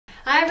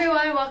Hi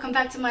everyone, welcome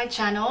back to my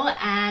channel,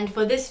 and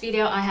for this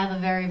video I have a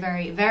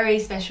very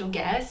special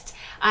guest.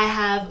 I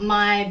have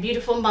my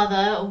beautiful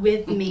mother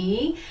with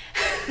me.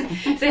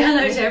 Say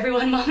hello to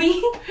everyone,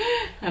 mommy.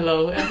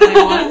 Hello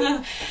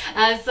everyone.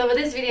 So for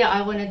this video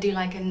I want to do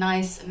like a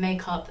nice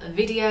makeup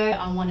video.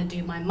 I want to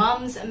do my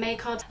mum's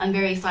makeup. I'm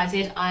very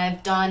excited.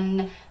 I've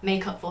done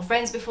makeup for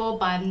friends before,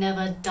 but I've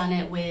never done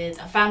it with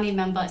a family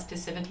member,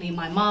 specifically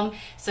my mum.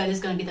 So this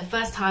is going to be the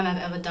first time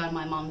I've ever done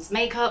my mum's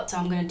makeup. So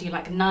I'm going to do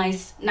like a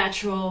nice,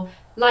 natural,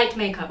 light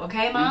makeup,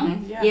 okay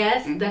mum? Yeah.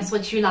 Yes, that's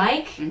what you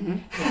like?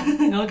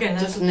 Yeah. Okay,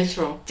 that's Just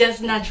natural.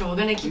 just natural.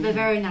 We're going to keep it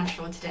very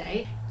natural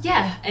today.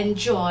 Yeah,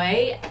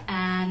 enjoy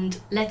and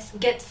let's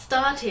get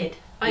started.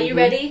 Are you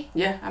ready?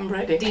 Yeah, I'm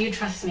ready. Do you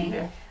trust me?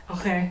 Yeah.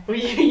 Okay,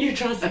 you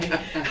trust me.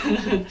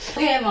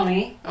 Okay,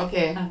 mommy.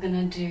 Okay. I'm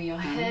gonna do your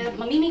hair.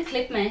 Mommy, me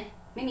clip me.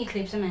 Me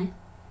clip ใช่ไหม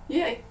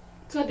Yeah, I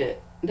got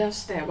it.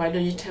 That's there. Why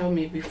don't you tell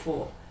me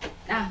before?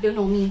 เดี๋ยวห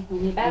นู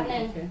มีแป๊บนึ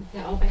ง Okay. เดี๋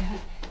ยวเอาไป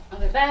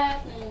แป๊บ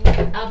นึง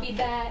I'll be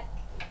back.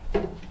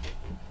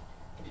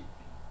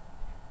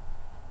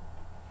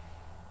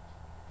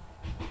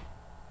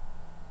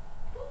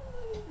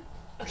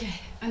 Okay,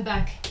 I'm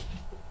back.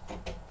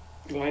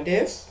 Like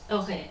this?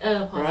 Okay,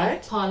 พอละ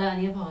Right. พอละอัน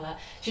นี้พอละ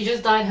She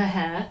just dyed her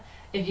hair.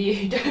 If you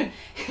don't,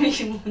 if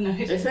you want to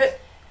notice. Is it?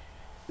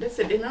 Is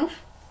it enough?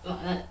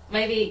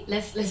 Maybe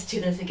let's do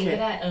this again. ก็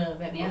ได้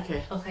แบบเนี้ย Okay.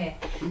 Okay.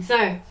 So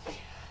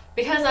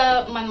because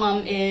my mum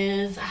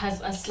has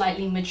a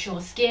slightly mature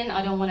skin, I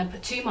don't want to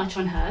put too much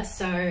on her.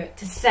 So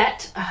to set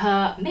her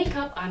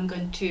makeup, I'm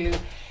going to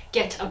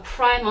get a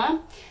primer.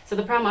 So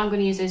the primer I'm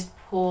going to use is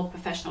Pour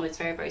Professional. It's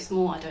very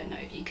small. I don't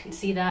know if you can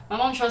see that. My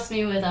mum trusts me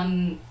with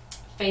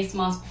face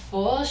mask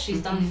before.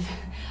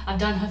 I've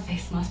done her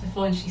face mask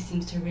before and she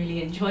seems to really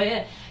enjoy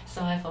it. So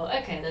I thought,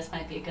 okay, this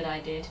might be a good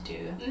idea to do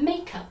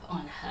makeup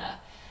on her.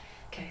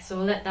 Okay, so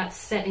we'll let that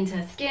set into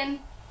her skin.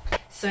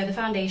 So the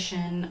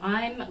foundation,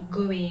 I'm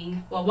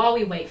going, well, while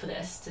we wait for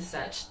this to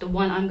set, the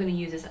one I'm going to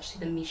use is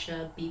actually the Misha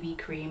BB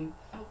cream.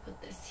 I'll put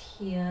this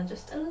here,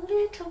 just a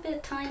little bit,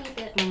 tiny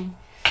bit, and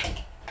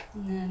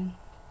then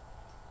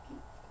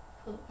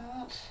pull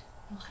out.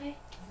 Okay.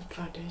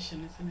 Foundation,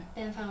 isn't it? เ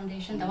ป็น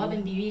foundation แต่ว่าเป็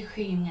น BB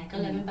cream ไงก็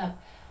เลยเป็นแบบ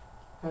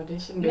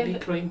Foundation, baby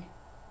cream.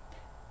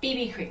 BB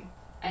cream.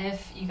 If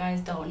you guys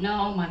don't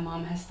know, my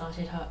mom has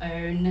started her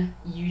own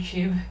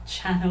YouTube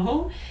channel,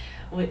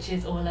 which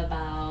is all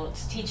about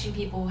teaching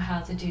people how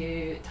to do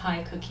Thai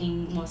cooking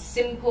more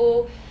simple.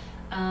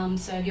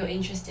 So if you're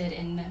interested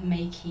in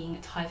making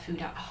Thai food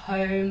at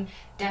home,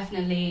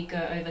 definitely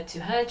go over to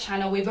her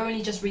channel. We've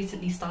only just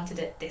recently started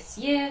it this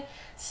year,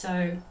 so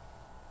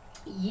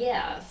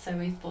yeah, so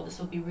we thought this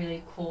would be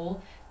really cool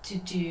to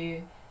do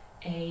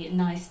a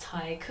nice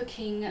Thai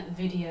cooking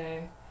video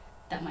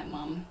that my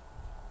mum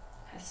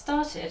has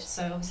started.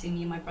 So obviously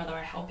me and my brother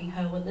are helping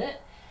her with it.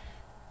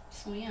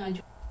 So yeah,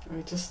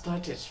 We just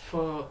started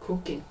for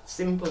cooking,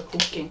 simple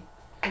cooking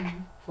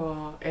for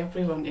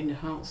everyone in the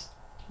house.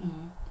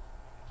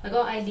 แล้วก็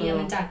ไอเดีย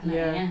มันจากไหน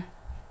เนี่ย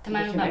ทำไม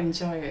You แบบ can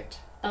enjoy it.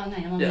 ตอนไหน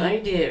อะ The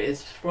idea is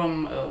from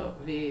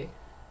the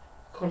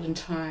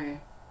quarantine,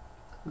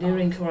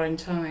 during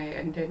quarantine,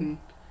 and then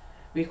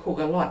we cook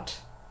a lot,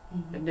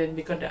 and then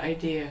we got the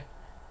idea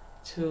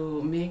to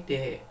make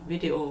the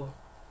video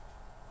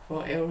for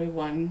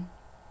everyone.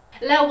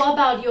 แล้ว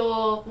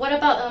what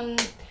about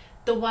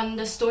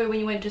the story when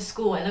you went to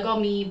school แล้วก็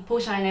มีผู้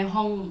ชายใน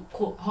ห้อง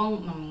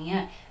แบบนี้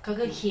เขา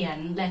ก็เขียน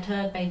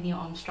letter ไป Neil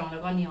Armstrong แล้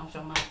วก็ Neil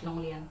Armstrong มาโรง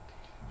เรียน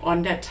On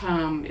that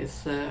time is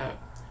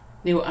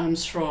Neil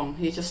Armstrong.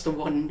 He's just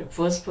the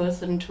first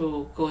person to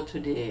go to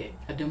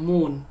the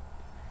moon,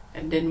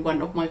 and then one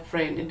of my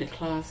friends in the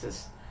classes,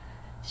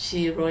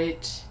 she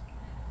wrote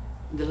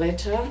the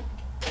letter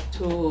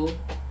to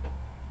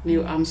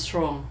Neil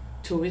Armstrong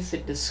to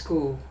visit the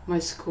school. My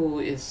school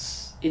is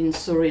in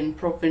Surin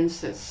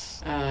provinces.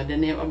 The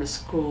name of the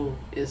school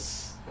is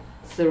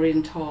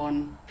Surinthorn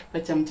ปร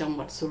ะจำจังห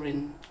วัด Surin.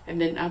 And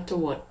then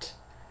afterward,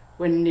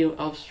 when Neil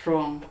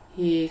Armstrong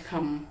he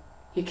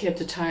came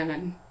to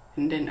Thailand,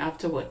 and then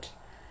afterward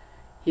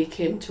he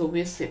came to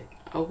visit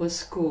our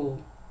school.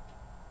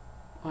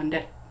 On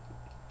that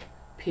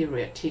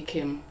period he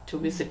came to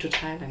visit to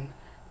Thailand.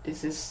 This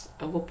is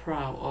our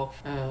proud of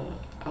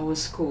our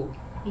school.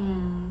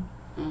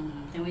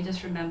 And we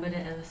just remembered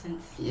it ever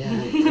since. Yeah,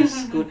 it's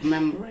good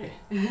memory.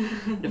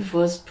 The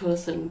first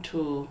person to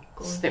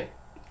step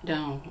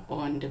down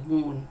on the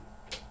moon.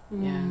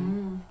 Yeah,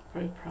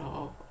 very proud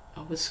of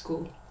our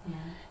school.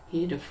 Yeah. He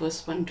the first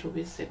one to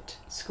visit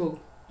school.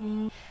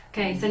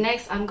 Okay, so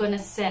next I'm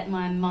gonna set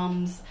my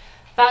mum's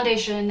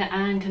foundation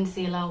and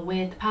concealer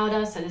with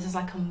powder. So this is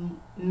like a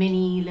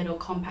mini little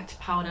compact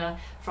powder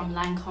from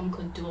Lancome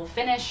called Dual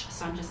Finish. So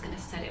I'm just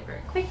gonna set it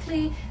very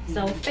quickly. So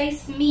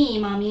face me,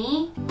 mommy.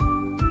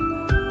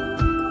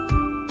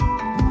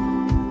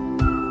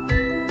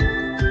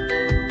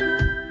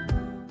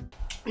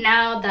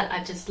 Now that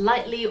I've just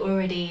lightly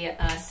already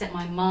set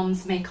my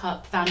mum's makeup,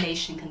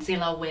 foundation,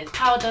 concealer with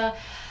powder,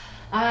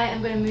 I am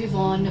going to move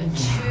on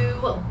to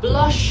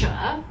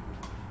blusher.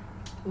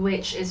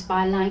 which is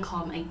by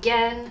Lancome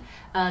again.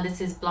 This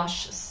is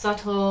Blush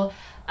Subtle.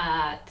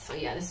 So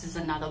yeah, this is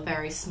another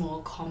very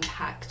small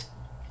compact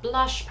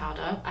blush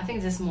powder. I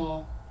think this is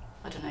more,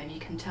 I don't know if you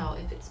can tell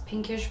if it's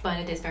pinkish, but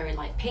it is very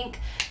light pink.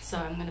 So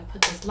I'm going to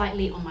put this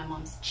lightly on my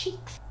mom's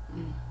cheeks.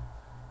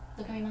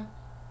 Look at me, Mom.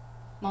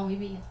 Mom, we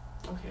be.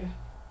 Okay.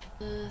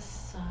 This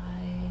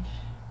side.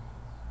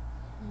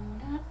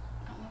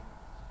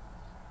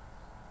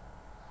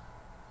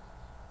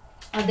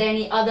 Are there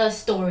any other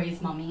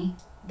stories, Mummy,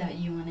 that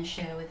you want to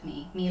share with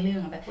me?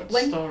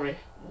 What story?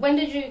 When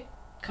did you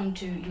come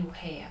to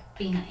UK?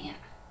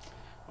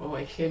 Oh,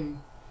 I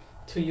came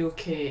to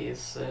UK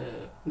is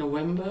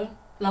November.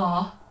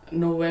 Law.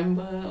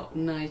 November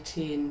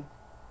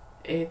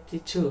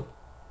 1982.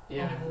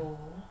 Yeah. Oh.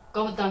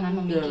 ก็ตอนนั้น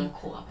มันมีกี่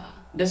ขวบอะ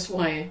That's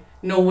why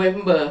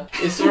November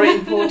is very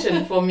important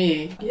for me.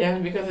 Yeah,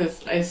 because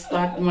I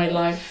start my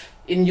life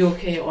in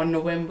UK on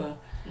November.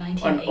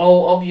 On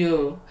all of you,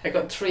 I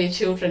got 3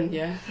 children.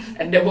 Yeah,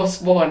 and they was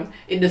born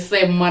in the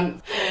same month.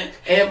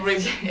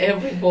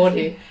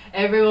 Everybody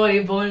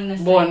born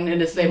in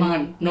the same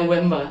month,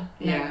 November.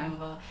 Yeah.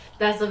 November.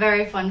 That's a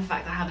very fun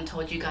fact I haven't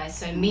told you guys.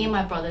 So me and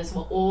my brothers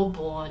were all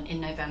born in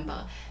November.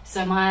 So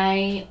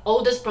my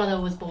oldest brother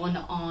was born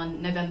on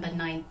November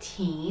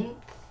 19th.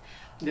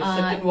 The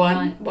second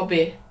one,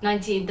 Bobby.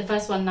 The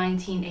first one,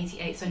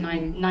 1988, so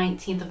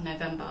 19th of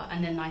November. And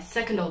then my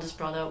second oldest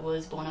brother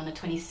was born on the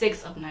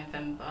 26th of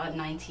November,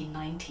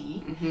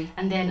 1990.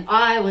 And then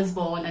I was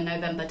born on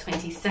November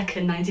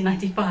 22nd,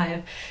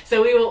 1995.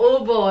 So we were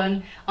all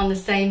born on the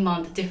same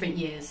month, different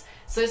years.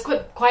 So it's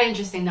quite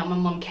interesting that my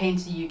mum came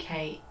to the UK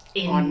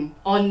on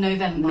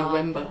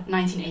November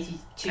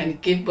 1982.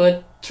 And give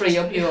birth 3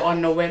 of you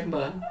on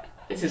November.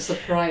 It's a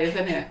surprise,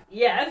 isn't it?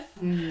 Yes,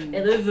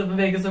 it is a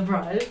big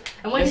surprise.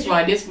 And when that's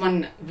why this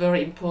one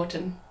very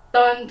important. ต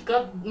อนก็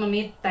มา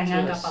มีแต่งงา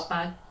นกับป๊าป๊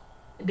า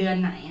เดือน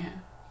ไหนฮะ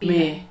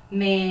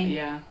May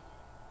yeah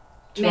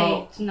May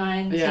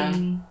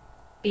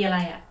 19 ปีอะไร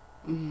อ่ะ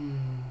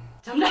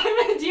จำได้ไหม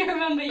Do you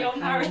remember your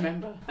marriage?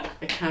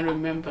 I can't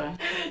remember.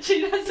 She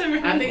doesn't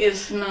remember. I think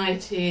it's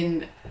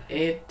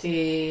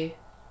 1988.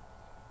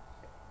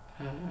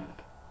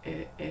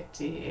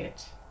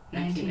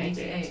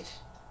 1988.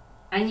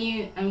 And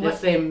the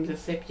same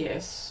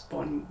years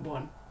born.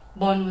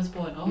 Bon was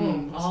born.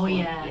 Oh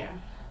yeah.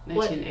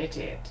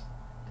 1988.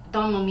 ต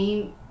อนมามี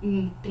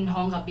เป็นท้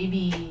องกับบี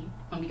บี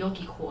มามีก็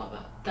กี่ขวบอ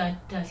ะแ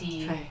ต่ที่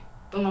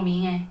ตอนมามี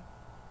ไง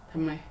ท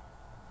ำไม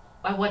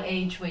At what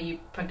age were you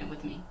pregnant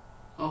with me?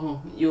 Oh,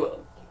 you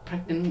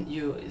pregnant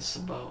you is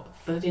about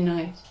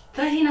 39.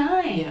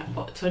 39? Yeah,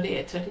 about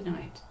 38,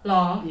 39. หร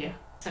อ Yeah.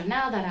 So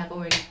now that I've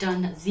already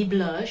done the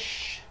blush,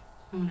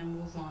 I'm going to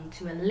move on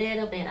to a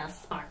little bit of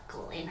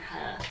sparkle in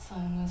her. So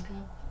I'm just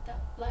going to put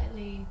that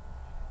lightly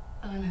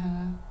on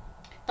her.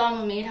 ตอนม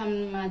ามีท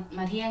ำม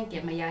าที่อังกฤ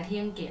ษมาย้ายที่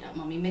อังกฤษอะม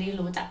ามีไม่ได้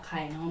รู้จักใคร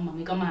เนาะมา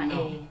มีก็มาเอ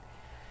ง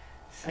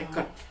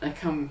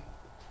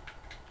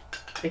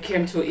I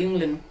came to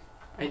England.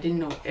 I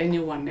didn't know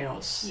anyone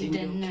else. You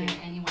didn't know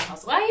anyone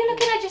else. Why are you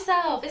looking at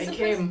yourself?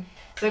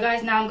 So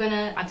guys, now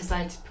I've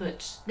decided to put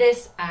this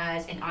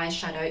as an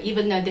eyeshadow,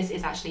 even though this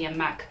is actually a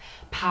MAC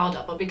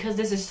powder, but because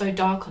this is so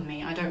dark on me,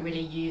 I don't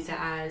really use it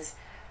as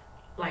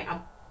like a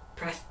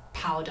pressed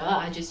powder.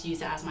 I just use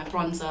it as my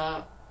bronzer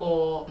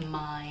or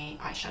my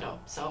eyeshadow.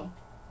 So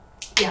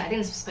yeah, I think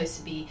this was supposed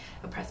to be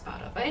a pressed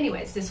powder, but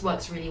anyways, this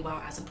works really well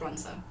as a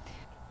bronzer.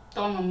 ต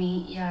อนมามี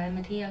ย้ายม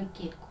าที่อัง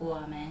กฤษกลัว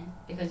ไหม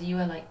because you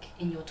were like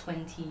in your 26?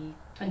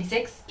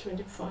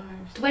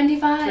 25?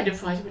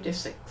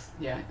 26.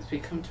 Yeah, it's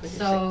become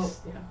 26.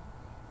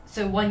 So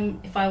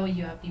if I were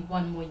you, I'd be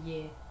 1 more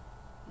year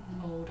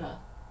older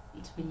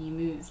when you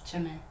moved, ใช่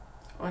ไหม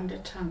On the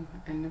time,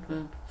 I never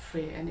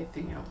fear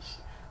anything else.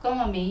 ก็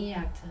มามีอย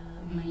ากจะ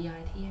มาย้า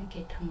ยที่อังก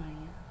ฤษทำไม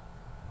อะ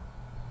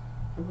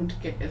I want to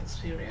get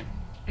experience.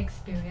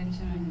 ใ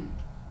ช่ไหม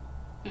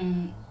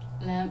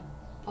แล้ว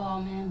พ่อ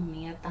แม่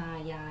มีตา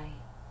ยาย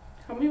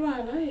เขาไม่ว่า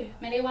เลย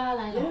ไม่ได้ว่าอะ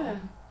ไรหรอก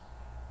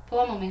เพราะ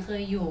ว่ามันไม่เค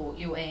ยอยู่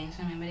เองใ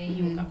ช่ไหมไม่ได้อ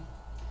ยู่กับ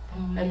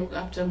I look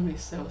after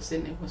myself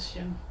since I was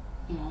young.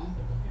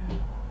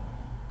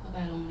 ก็ไป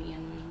โรงเรีย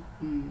น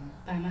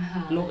ไปมห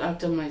า Look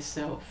after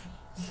myself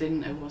since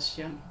I was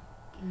young.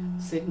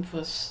 Since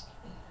first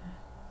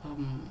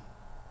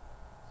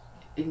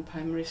in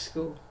primary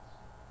school.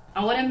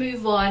 I want to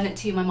move on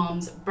to my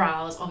mom's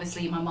brows.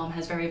 Obviously my mom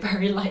has very,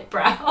 very light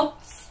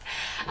brows.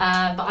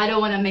 But I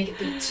don't want to make it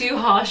too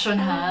harsh on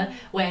her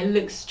where it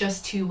looks just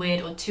too weird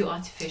or too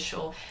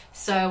artificial.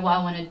 So what I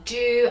want to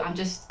do, I'm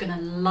just going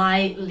to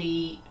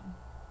lightly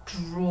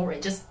draw it,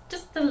 just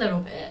a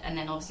little bit, and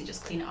then obviously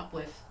just clean it up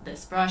with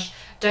this brush.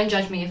 Don't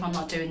judge me if I'm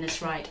not doing this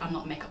right. I'm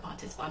not a makeup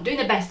artist, but I'm doing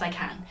the best I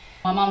can.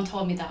 My mom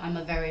told me that I'm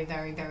a very,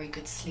 very, very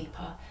good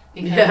sleeper.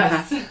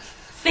 Because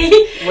see?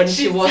 When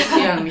she was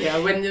young,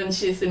 when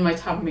she's in my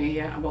tummy,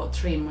 about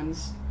 3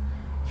 months.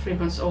 3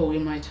 months old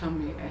in my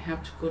tummy, I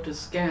have to go to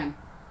scan.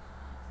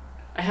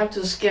 I have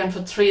to scan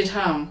for 3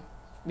 times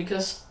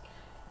because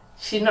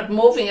she's not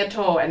moving at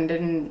all, and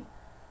then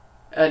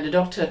the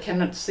doctor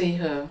cannot see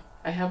her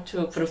I have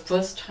to, for the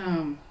first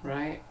time,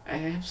 right, I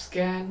have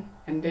scan,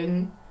 and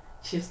then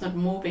she's not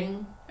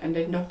moving, and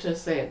then doctor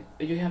said,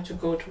 you have to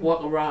go to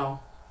walk around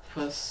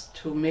first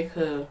to make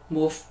her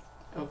move.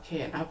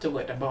 Okay, and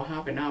afterward, about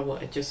half an hour,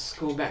 I just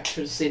go back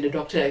to see the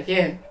doctor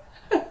again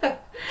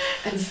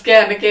and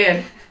scan again.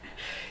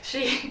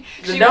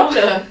 The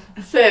doctor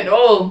said,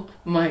 oh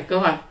my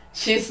God,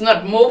 she's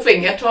not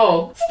moving at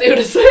all, still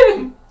the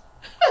same.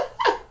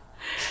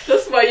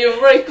 That's why you're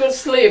very good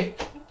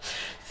sleep.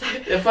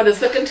 For the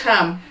second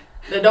time,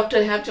 the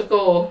doctor have to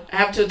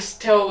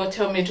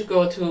tell me to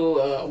go to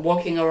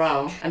walking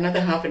around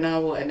another half an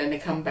hour, and then they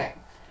come back.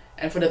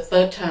 And for the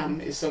third time,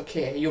 it's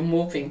okay, you're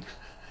moving.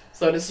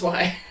 So that's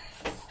why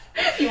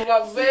you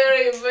have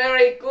very,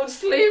 very good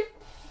sleep.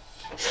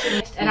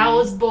 And I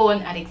was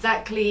born at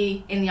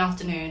exactly in the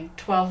afternoon,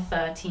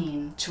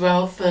 12:13.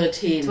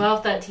 12:13.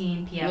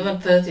 12:13 p.m.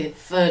 Not 30,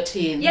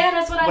 13. Yeah,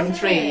 that's what I said.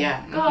 13, yeah.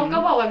 ก็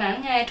บอกแบบนั้น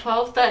ไง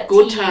 12:13.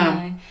 Good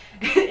time.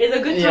 It's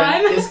a good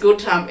time. It's good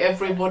time.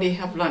 Everybody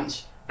have lunch.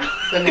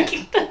 So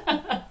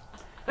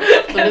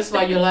that's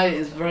why your life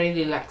is very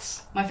relaxed.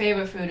 My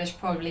favorite food is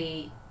probably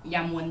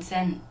yam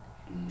wonsen,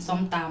 som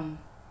tam.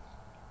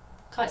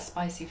 Quite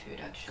spicy food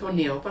actually. ข้าวเห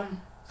นียวป่ะ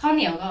ข้าวเห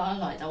นียวก็อ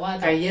ร่อยแต่ว่า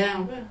ไก่ย่าง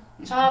ป่ะ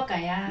ชอบไก่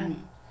ย่าง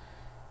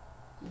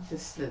This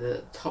is the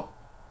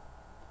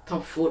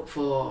top food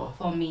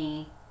for me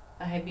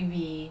ให้บี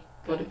บี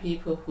for the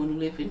people who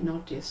live in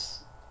northeast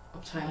of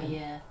oh Thailand.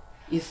 yeah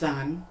อีสา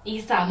น อี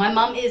สาน my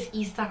mom is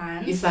อีสาน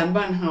อีสาน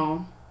บ้านเฮา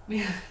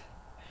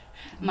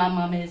my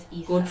mom is อี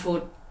สาน good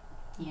food.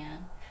 yeah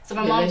so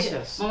my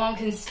mom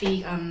can speak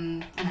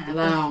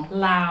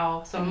Lao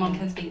so my mom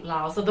can speak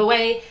Lao so the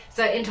way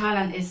so in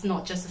Thailand it's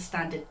not just a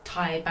standard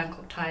Thai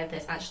Bangkok Thai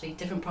there's actually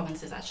different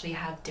provinces actually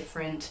have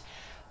different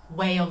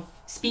way of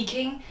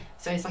speaking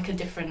so it's like a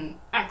different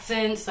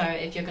accent so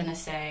if you're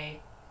gonna say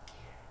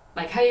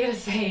like how are you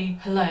gonna say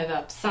hello แบ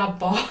บ ซา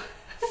บอ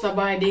ส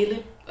บายดีหรื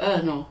อ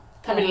no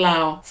ถ้าเป็นลา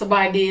วสบ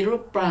ายดีหรื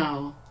อเปล่า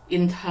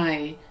in Thai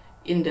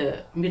in the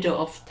middle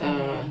of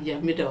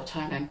middle of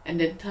Thailand and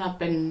then ถ้า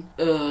เป็น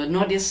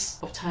northeast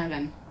of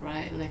Thailand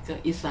right like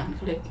อีสานเข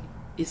าเรียก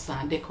อีสา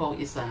น they call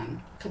อีสาน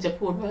เขาจะ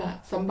พูดว่า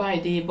สบาย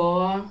ดีบ่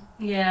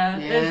yeah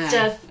it's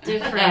just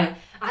different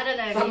I don't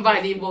know สบาย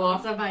ดีบ่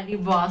Sabadi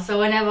boss. So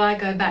whenever I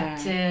go back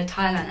to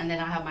Thailand and then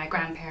I have my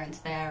grandparents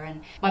there and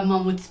my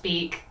mom would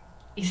speak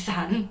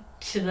Isan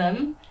to them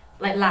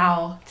like Lao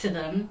to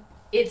them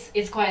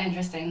it's quite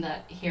interesting that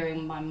hearing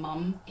my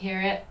mom hear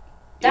it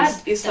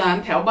อีสาน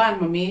แถวบ้าน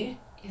มามี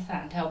อีสา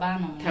นแถวบ้าน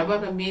มา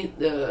มี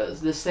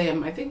the same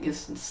I think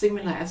it's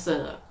similar as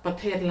ประ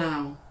เทศลา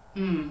ว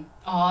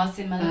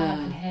similar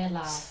ประเทศล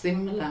าว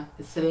similar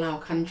it's a Lao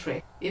country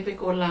if I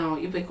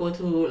go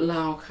to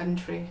Lao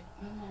country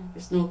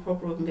it's no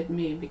problem with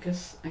me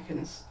because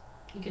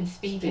you can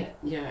speak it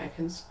yeah I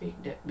can speak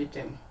that with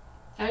them.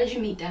 How did you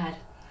meet Dad?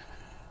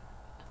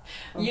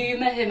 You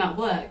met him at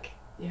work?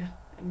 Yeah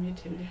I met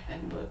him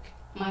at work.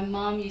 My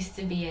mom used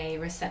to be a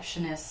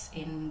receptionist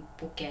in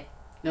Phuket.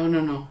 No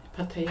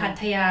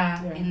Pattaya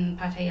yeah. In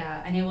Pattaya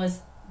and it was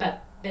แบบ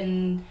เป็น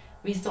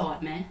resort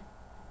ไหม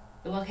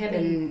หรือว่าแค่เป็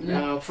น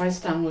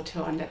 5-star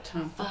hotel at that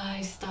time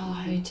 5-star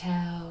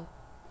hotel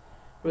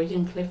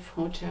Regent Cliff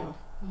Hotel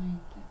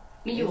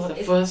it's the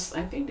first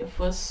I think the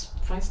first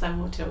 5-star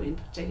hotel in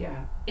Pattaya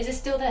is it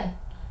still there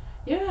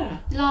yeah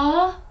เหรอ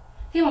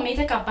ที่มัมมี่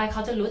จะกลับไปเข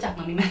าจะรู้จัก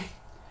มัมมี่ไหม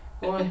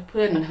โอ้ยเ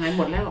พื่อนหายห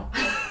มดแล้ว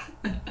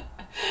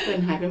เพื่อน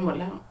หายไปหมด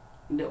แล้ว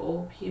the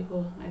old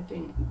people I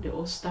think the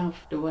old staff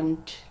the one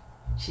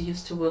she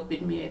used to work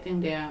with me I think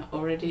they are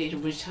already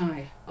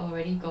retired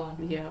already gone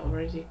yeah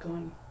already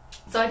gone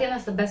so I think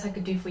that's the best I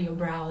could do for your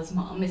brows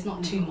mom it's not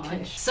too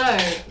much so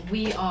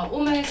we are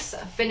almost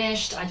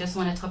finished I just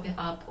want to top it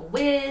up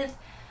with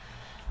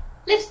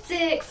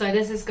lipstick so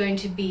this is going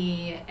to be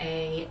a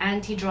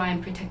anti-dry and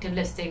protective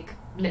lipstick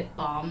lip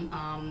balm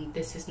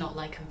this is not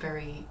like a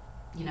very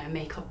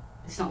makeup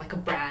it's not like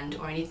a brand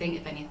or anything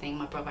if anything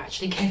my brother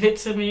actually gave it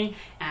to me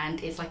and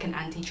it's like an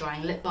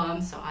anti-drying lip balm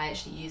so I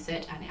actually use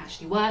it and it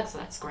actually works so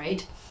that's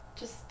great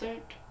just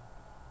don't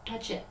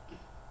touch it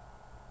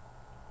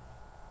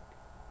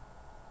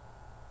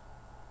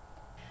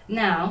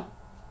now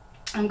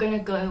I'm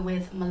gonna go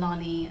with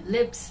Milani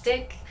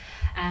lipstick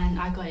and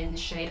I got it in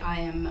the shade I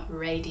Am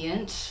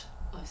Radiant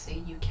obviously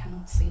you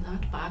cannot see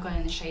that but I got it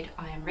in the shade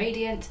I Am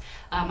Radiant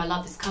I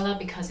love this color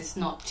because it's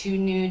not too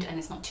nude and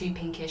it's not too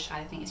pinkish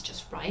I think it's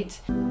just right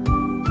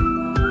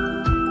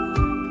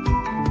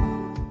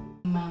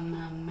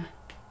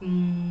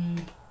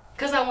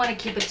because I want to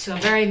keep it to a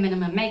very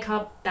minimum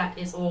makeup that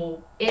is all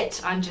it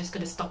I'm just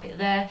gonna stop it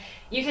there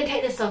you can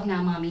take this off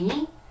now mommy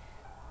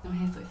no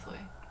hair soy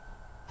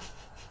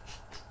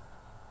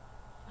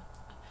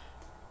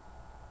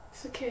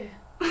it's okay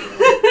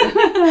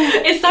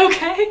It's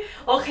okay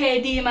โอเค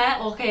ดีไหม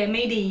โอเคไ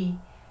ม่ดี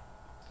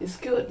It's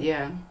good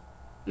yeah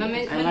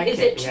is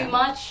it too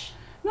much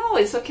No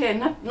it's okay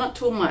not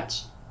too much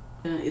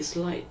it's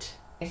light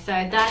So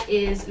that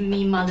is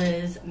me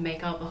mother's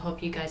makeup. I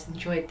hope you guys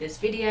enjoyed this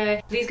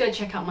video. Please go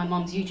check out my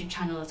mom's YouTube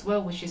channel as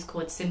well, which is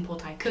called Simple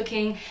Thai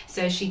Cooking.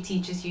 So she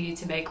teaches you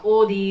to make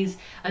all these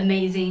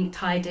amazing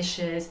Thai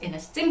dishes in a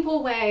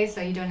simple way, so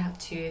you don't have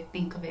to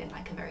think of it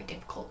like a very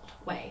difficult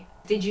way.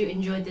 Did you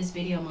enjoy this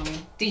video, Mommy?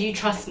 Did you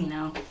trust me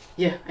now?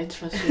 Yeah, I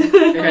trust you.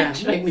 Yeah,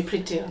 make me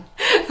prettier.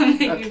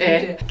 Okay.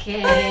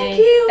 Thank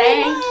you.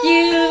 Thank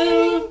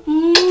you.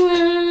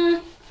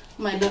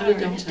 My lovely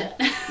daughter.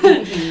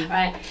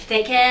 Alright,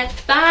 take care.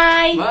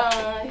 Bye.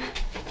 Bye.